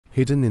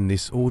Hidden in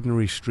this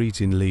ordinary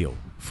street in Lille,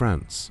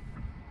 France,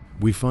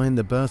 we find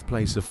the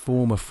birthplace of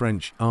former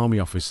French army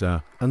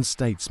officer and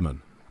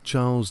statesman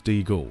Charles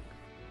de Gaulle.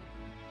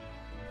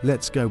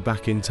 Let's go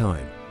back in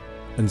time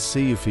and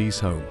see if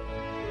he's home.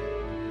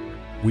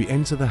 We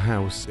enter the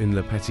house in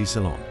Le Petit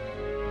Salon,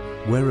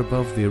 where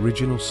above the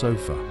original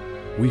sofa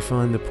we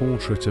find the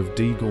portrait of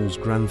de Gaulle's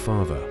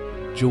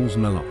grandfather, Jules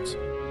Maillot.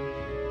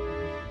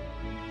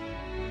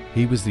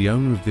 He was the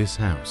owner of this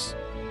house,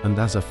 and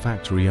as a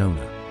factory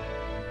owner,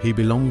 he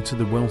belonged to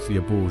the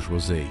wealthier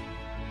bourgeoisie.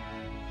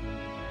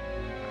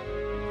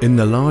 In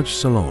the large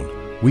salon,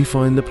 we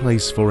find the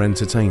place for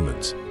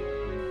entertainment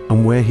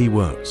and where he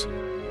worked.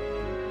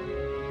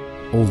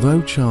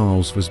 Although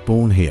Charles was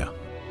born here,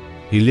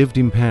 he lived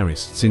in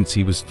Paris since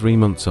he was 3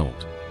 months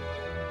old.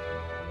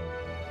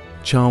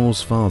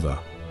 Charles' father,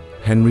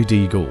 Henry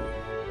de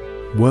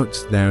Gaulle,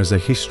 worked there as a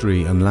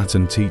history and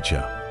Latin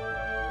teacher.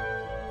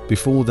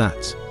 Before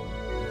that,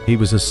 he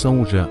was a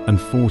soldier and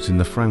fought in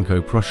the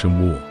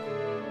Franco-Prussian War.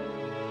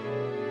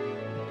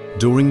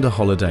 During the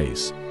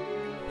holidays,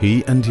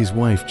 he and his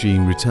wife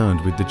Jean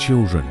returned with the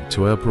children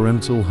to her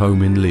parental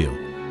home in Lille,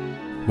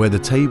 where the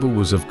table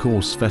was of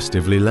course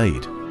festively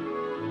laid.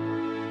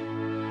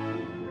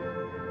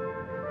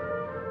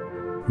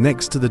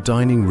 Next to the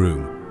dining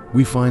room,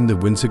 we find the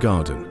winter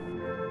garden,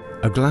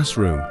 a glass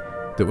room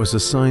that was a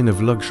sign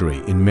of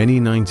luxury in many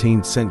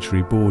 19th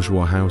century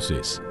bourgeois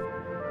houses.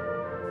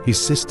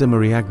 His sister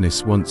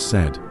Marie-Agnes once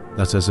said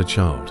that as a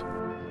child,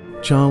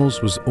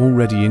 Charles was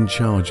already in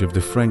charge of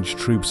the French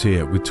troops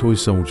here with toy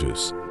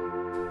soldiers,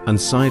 and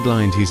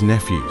sidelined his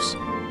nephews.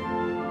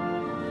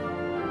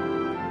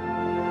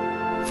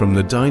 From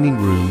the dining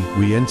room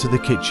we enter the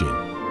kitchen,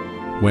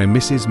 where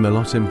Mrs.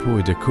 Maillot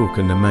employed a cook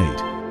and a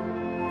maid.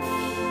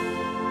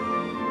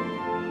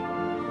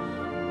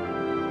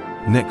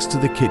 Next to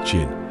the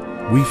kitchen,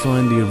 we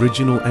find the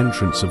original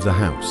entrance of the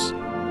house,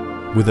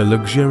 with a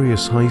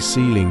luxurious high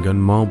ceiling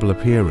and marble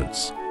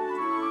appearance.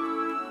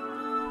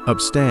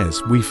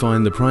 Upstairs, we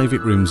find the private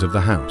rooms of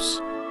the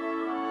house.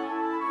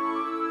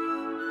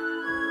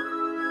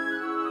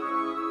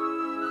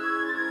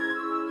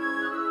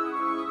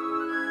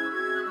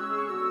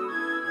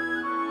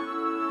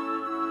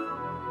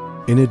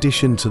 In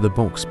addition to the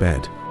box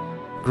bed,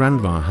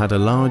 Grandma had a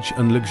large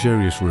and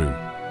luxurious room,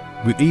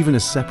 with even a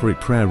separate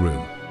prayer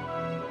room.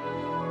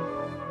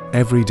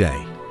 Every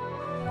day,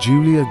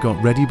 Julia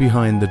got ready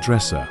behind the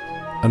dresser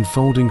and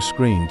folding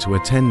screen to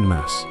attend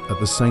Mass at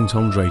the Saint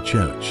Andre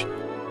Church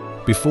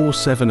before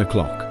 7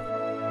 o'clock.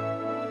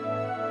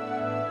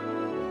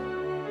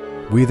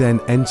 We then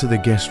enter the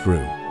guest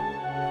room,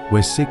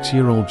 where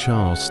 6-year-old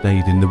Charles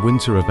stayed in the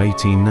winter of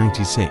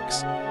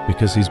 1896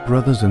 because his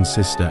brothers and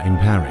sister in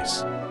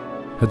Paris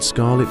had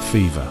scarlet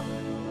fever.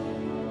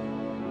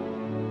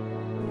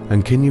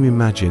 And can you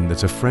imagine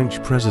that a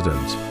French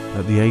president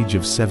at the age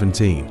of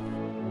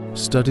 17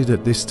 studied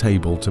at this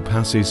table to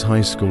pass his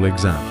high school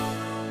exam?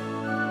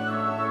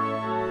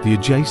 The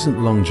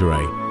adjacent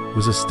lingerie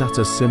was a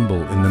status symbol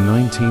in the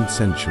 19th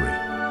century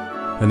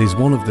and is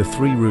one of the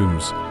 3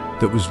 rooms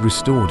that was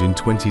restored in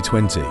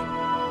 2020.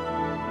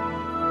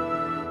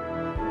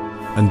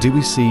 And do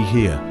we see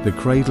here the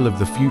cradle of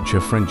the future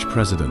French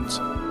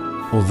president?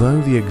 Although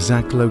the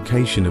exact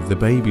location of the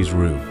baby's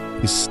room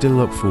is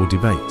still up for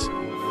debate,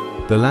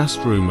 the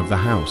last room of the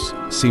house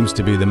seems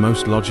to be the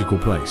most logical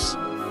place.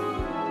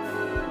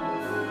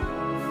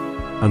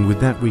 And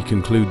with that we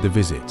conclude the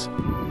visit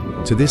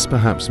to this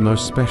perhaps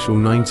most special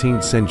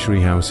 19th century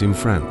house in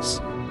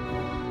France.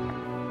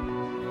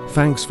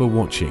 Thanks for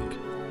watching,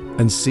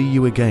 and see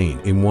you again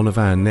in one of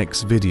our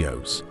next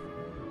videos.